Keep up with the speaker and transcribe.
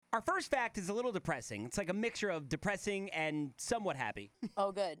Our first fact is a little depressing. It's like a mixture of depressing and somewhat happy.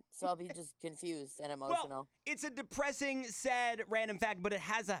 Oh, good. So I'll be just confused and emotional. Well, it's a depressing, sad, random fact, but it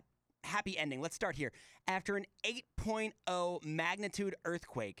has a happy ending. Let's start here. After an 8.0 magnitude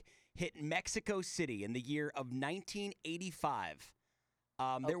earthquake hit Mexico City in the year of 1985,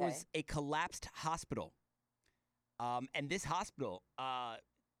 there was a collapsed hospital. And this hospital,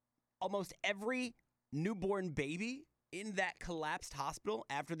 almost every newborn baby in that collapsed hospital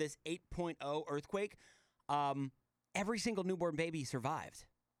after this 8.0 earthquake, every single newborn baby survived.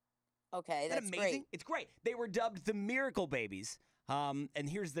 Okay, Isn't that that's amazing? great. It's great. They were dubbed the miracle babies. And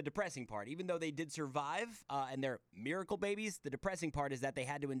here's the depressing part. Even though they did survive and they're miracle babies, the depressing part is that they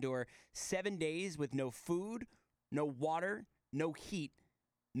had to endure 7 days with no food, no water, no heat,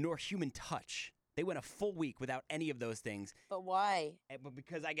 nor human touch. They went a full week without any of those things. But why? But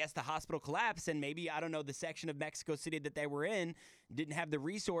because I guess the hospital collapsed and maybe, I don't know, the section of Mexico City that they were in didn't have the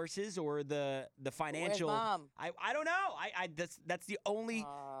resources or the financial. Where's Mom? I don't know. That's the only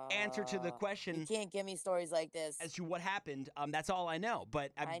answer to the question. You can't give me stories like this. As to what happened. That's all I know.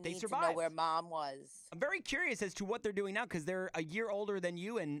 But I they need survived. to know where Mom was. I'm very curious as to what they're doing now because they're a year older than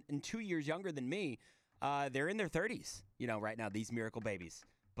you and 2 years younger than me. They're in their 30s, right now, these miracle babies.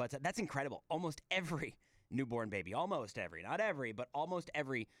 But that's incredible. Almost every newborn baby, almost every, not every, but almost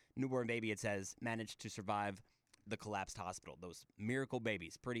every newborn baby, it says, managed to survive the collapsed hospital. Those miracle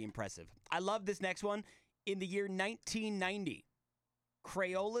babies, pretty impressive. I love this next one. In the year 1990,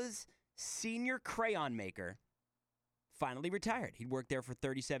 Crayola's senior crayon maker finally retired. He'd worked there for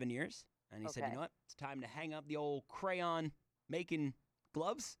 37 years, and he said, you know what? It's time to hang up the old crayon making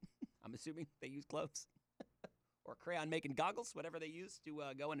gloves. I'm assuming they use gloves. Or crayon-making goggles, whatever they use to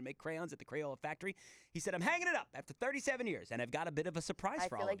go in and make crayons at the Crayola factory. He said, I'm hanging it up after 37 years, and I've got a bit of a surprise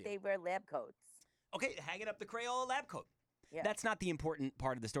for all of you. I feel like they wear lab coats. Okay, hanging up the Crayola lab coat. Yeah. That's not the important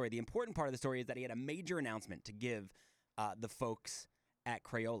part of the story. The important part of the story is that he had a major announcement to give the folks at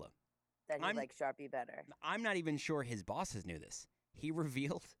Crayola. That he'd like Sharpie better. I'm not even sure his bosses knew this. He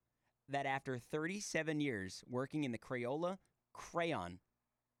revealed that after 37 years working in the Crayola crayon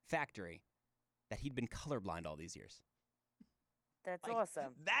factory, that he'd been colorblind all these years. That's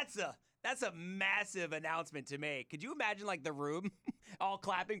awesome. That's a massive announcement to make. Could you imagine the room all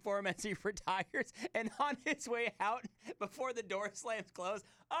clapping for him as he retires and on his way out before the door slams closed?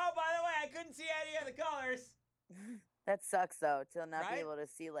 Oh, by the way, I couldn't see any of the colors. That sucks though, to not be able to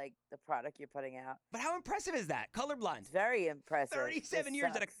see the product you're putting out. But how impressive is that? Colorblind. It's very impressive. 37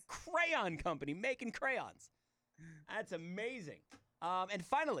 years at a crayon company making crayons. That's amazing. And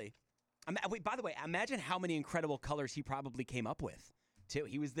finally, wait, by the way, imagine how many incredible colors he probably came up with, too.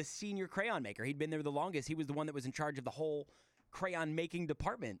 He was the senior crayon maker. He'd been there the longest. He was the one that was in charge of the whole crayon making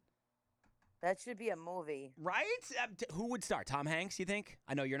department. That should be a movie. Right? Who would star? Tom Hanks, you think?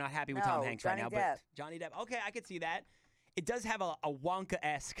 I know you're not happy with Tom Hanks right now, but Johnny Depp. Okay, I could see that. It does have a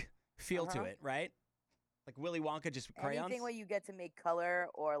Wonka-esque feel to it, right? Like Willy Wonka, just crayons? Anything where you get to make color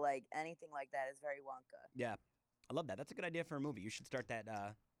or anything like that is very Wonka. Yeah. I love that. That's a good idea for a movie. You should start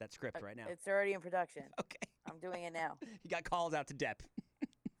that script right now. It's already in production. Okay. I'm doing it now. He got calls out to Depp.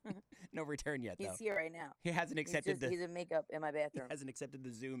 No return yet, though. He's here right now. He hasn't accepted he's in makeup in my bathroom. He hasn't accepted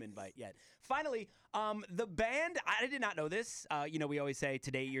the Zoom invite yet. Finally, the band, I did not know this. We always say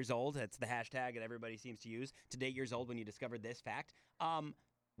today years old. That's the hashtag that everybody seems to use. Today years old when you discovered this fact.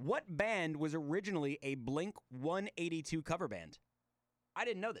 What band was originally a Blink-182 cover band? I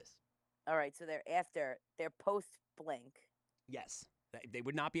didn't know this. All right, so they're post-Blink. Yes. They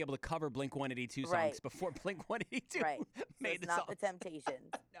would not be able to cover Blink-182 songs before Blink-182 made the song. Not the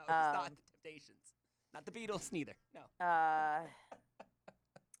Temptations. No, it's not the Temptations. Not the Beatles, neither. No.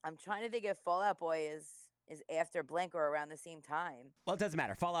 I'm trying to think if Fall Out Boy is after Blink or around the same time. Well, it doesn't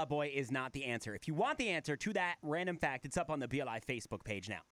matter. Fall Out Boy is not the answer. If you want the answer to that random fact, it's up on the BLI Facebook page now.